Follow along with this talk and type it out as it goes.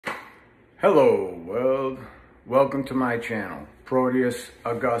Hello world, welcome to my channel, Proteus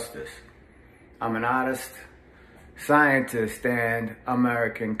Augustus. I'm an artist, scientist, and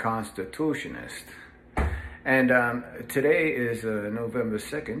American Constitutionist. And today is November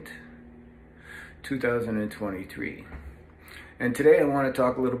 2nd, 2023. And today I want to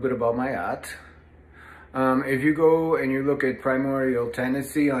talk a little bit about my art. If you go and you look at Primordial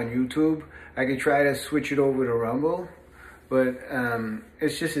Tendency on YouTube, I can try to switch it over to Rumble. But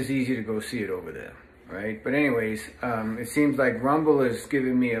it's just as easy to go see it over there, right? But anyways, it seems like Rumble is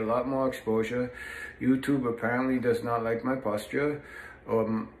giving me a lot more exposure. YouTube apparently does not like my posture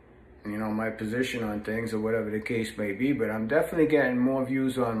or, you know, my position on things or whatever the case may be. But I'm definitely getting more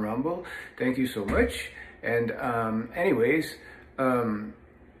views on Rumble. Thank you so much. And anyways,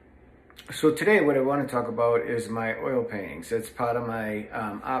 so today what I want to talk about is my oil paintings. It's part of my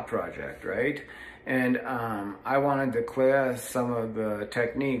art project, right? And I want to declare some of the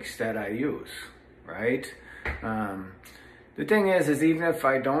techniques that I use, right? The thing is even if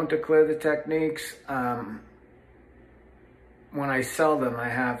I don't declare the techniques, when I sell them, I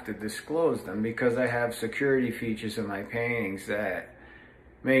have to disclose them because I have security features in my paintings that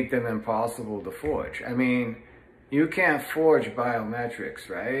make them impossible to forge. I mean, you can't forge biometrics,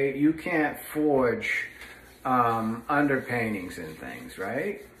 right? You can't forge underpaintings and things,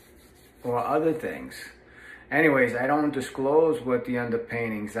 right? Or other things. Anyways, I don't disclose what the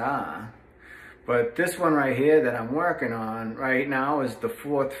underpaintings are, but this one right here that I'm working on right now is the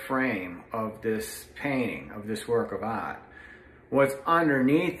fourth frame of this painting, of this work of art. What's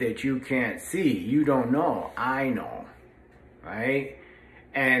underneath it you can't see, you don't know, I know, right?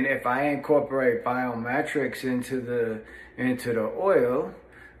 And if I incorporate biometrics into the oil,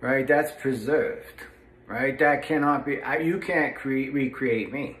 right, that's preserved, right? That cannot be, you can't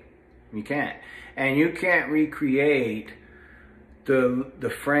recreate me. You can't. And you can't recreate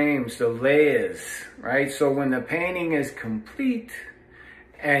the frames, the layers, right? So when the painting is complete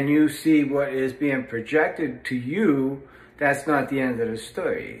and you see what is being projected to you, that's not the end of the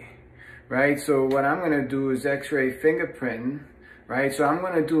story, right? So what I'm going to do is X-ray fingerprinting, right? So I'm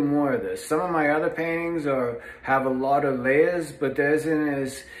going to do more of this. Some of my other paintings have a lot of layers, but there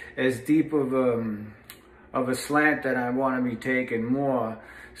isn't as deep of a slant that I want to be taking more,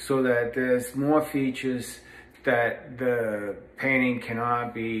 so that there's more features that the painting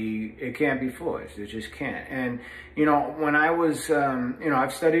can't be forged. It just can't. And, you know, when I was, you know,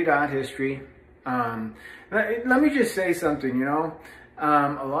 I've studied art history. Let me just say something, you know,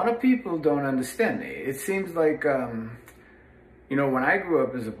 a lot of people don't understand me. It seems like, you know, when I grew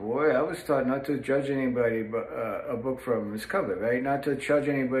up as a boy, I was taught not to judge anybody but a book from its cover, right? Not to judge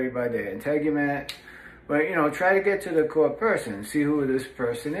anybody by their integument. But, you know, try to get to the core person, see who this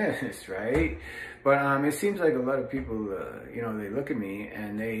person is, right? But it seems like a lot of people, you know, they look at me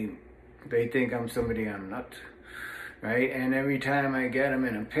and they think I'm somebody I'm not, right? And every time I get them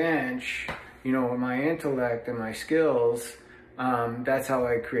in a pinch, you know, with my intellect and my skills, that's how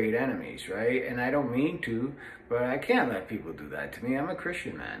I create enemies, right? And I don't mean to, but I can't let people do that to me. I'm a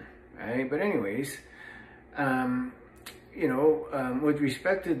Christian man, right? But anyways, you know, with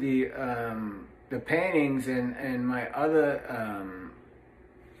respect to the paintings and my other,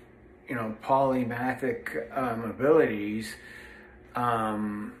 you know, polymathic abilities,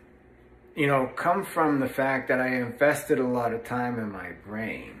 you know, come from the fact that I invested a lot of time in my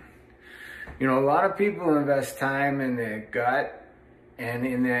brain. You know, a lot of people invest time in their gut and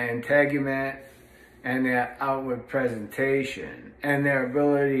in their integument and their outward presentation and their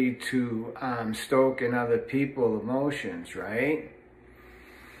ability to stoke in other people emotions, right?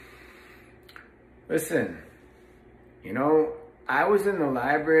 Listen, you know, I was in the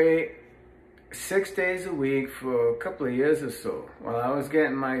library 6 days a week for a couple of years or so while I was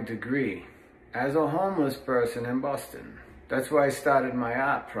getting my degree as a homeless person in Boston. That's why I started my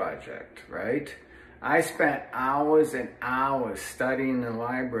art project, right? I spent hours and hours studying in the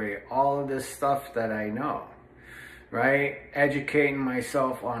library all of this stuff that I know, right? Educating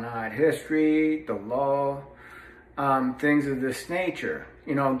myself on art history, the law, things of this nature.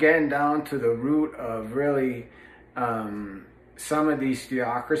 You know, getting down to the root of really some of these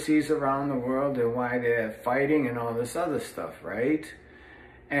theocracies around the world and why they're fighting and all this other stuff, right?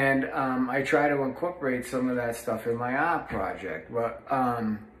 And I try to incorporate some of that stuff in my art project. But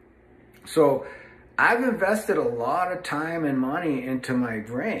so I've invested a lot of time and money into my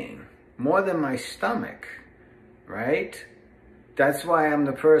brain, more than my stomach, right? That's why I'm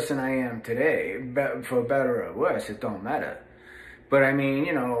the person I am today. For better or worse, it don't matter. But I mean,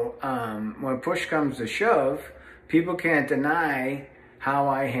 you know, when push comes to shove, people can't deny how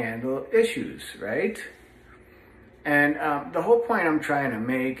I handle issues, right? And the whole point I'm trying to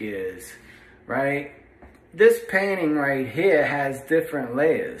make is, right, this painting right here has different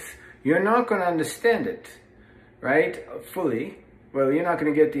layers. You're not going to understand it, right, fully. Well, you're not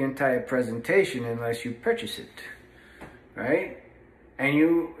going to get the entire presentation unless you purchase it, right? And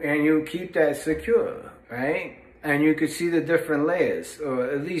you keep that secure, right? And you could see the different layers, or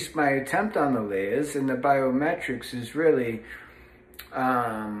at least my attempt on the layers, and the biometrics is really,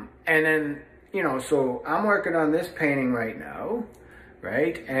 and then, you know, so I'm working on this painting right now,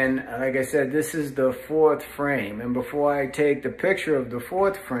 right? And like I said, this is the 4th frame. And before I take the picture of the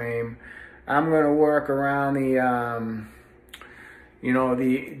 4th frame, I'm going to work around the, you know,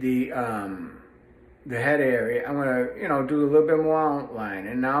 the head area. I'm going to, you know, do a little bit more outline.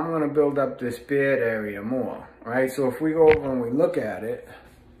 And now I'm going to build up this beard area more, right? So if we go over and we look at it,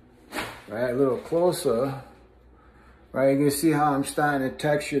 right, a little closer, right, you can see how I'm starting to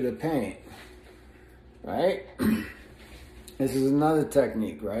texture the paint, right? This is another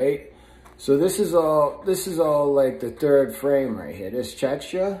technique, right? So this is all like the 3rd frame right here. This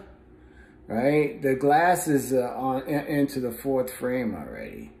texture, right? The glass is into the 4th frame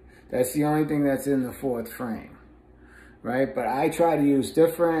already. That's the only thing that's in the 4th frame, right? But I try to use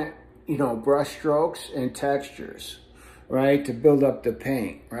different, you know, brush strokes and textures, right, to build up the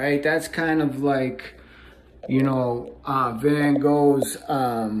paint, right? That's kind of like, you know, Van Gogh's,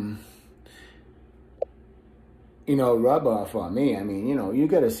 you know, rub off on me. I mean, you know, you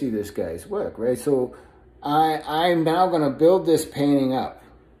got to see this guy's work, right? So I'm now going to build this painting up,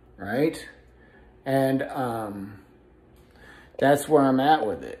 right? And that's where I'm at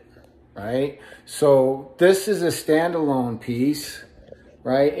with it, right? So this is a standalone piece,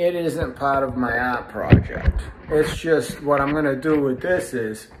 right? It isn't part of my art project. It's just what I'm going to do with this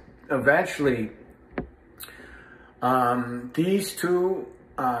is eventually these two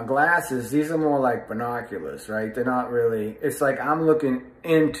glasses, these are more like binoculars, right? They're not really, it's like I'm looking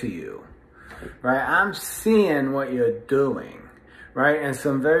into you, right? I'm seeing what you're doing, right? And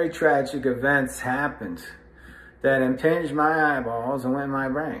some very tragic events happened that impinged my eyeballs and went in my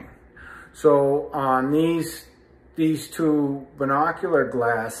brain. So on these two binocular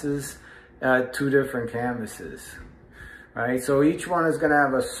glasses, 2 different canvases, right? So each one is going to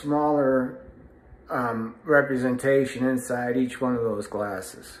have a smaller representation inside each one of those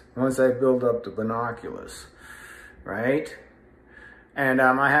glasses once I build up the binoculars, right? And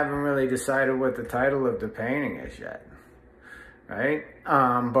I haven't really decided what the title of the painting is yet, right?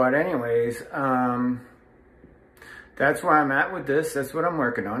 But anyways, that's where I'm at with this. That's what I'm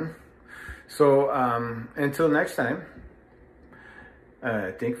working on. So until next time,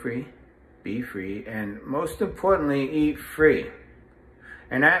 think free, be free, and most importantly, eat free.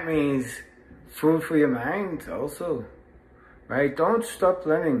 And that means food for your mind also, right? Don't stop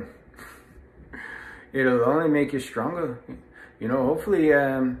learning. It'll only make you stronger. You know, hopefully,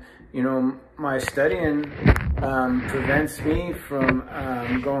 you know, my studying prevents me from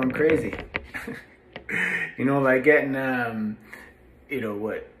going crazy. You know, like getting, you know,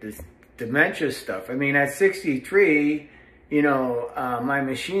 what, this dementia stuff. I mean, at 63, you know, my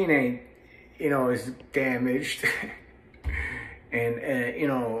machine ain't, you know, is damaged. And you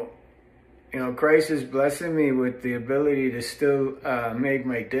know, Christ is blessing me with the ability to still make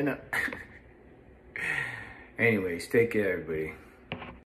my dinner. Anyways, take care, everybody.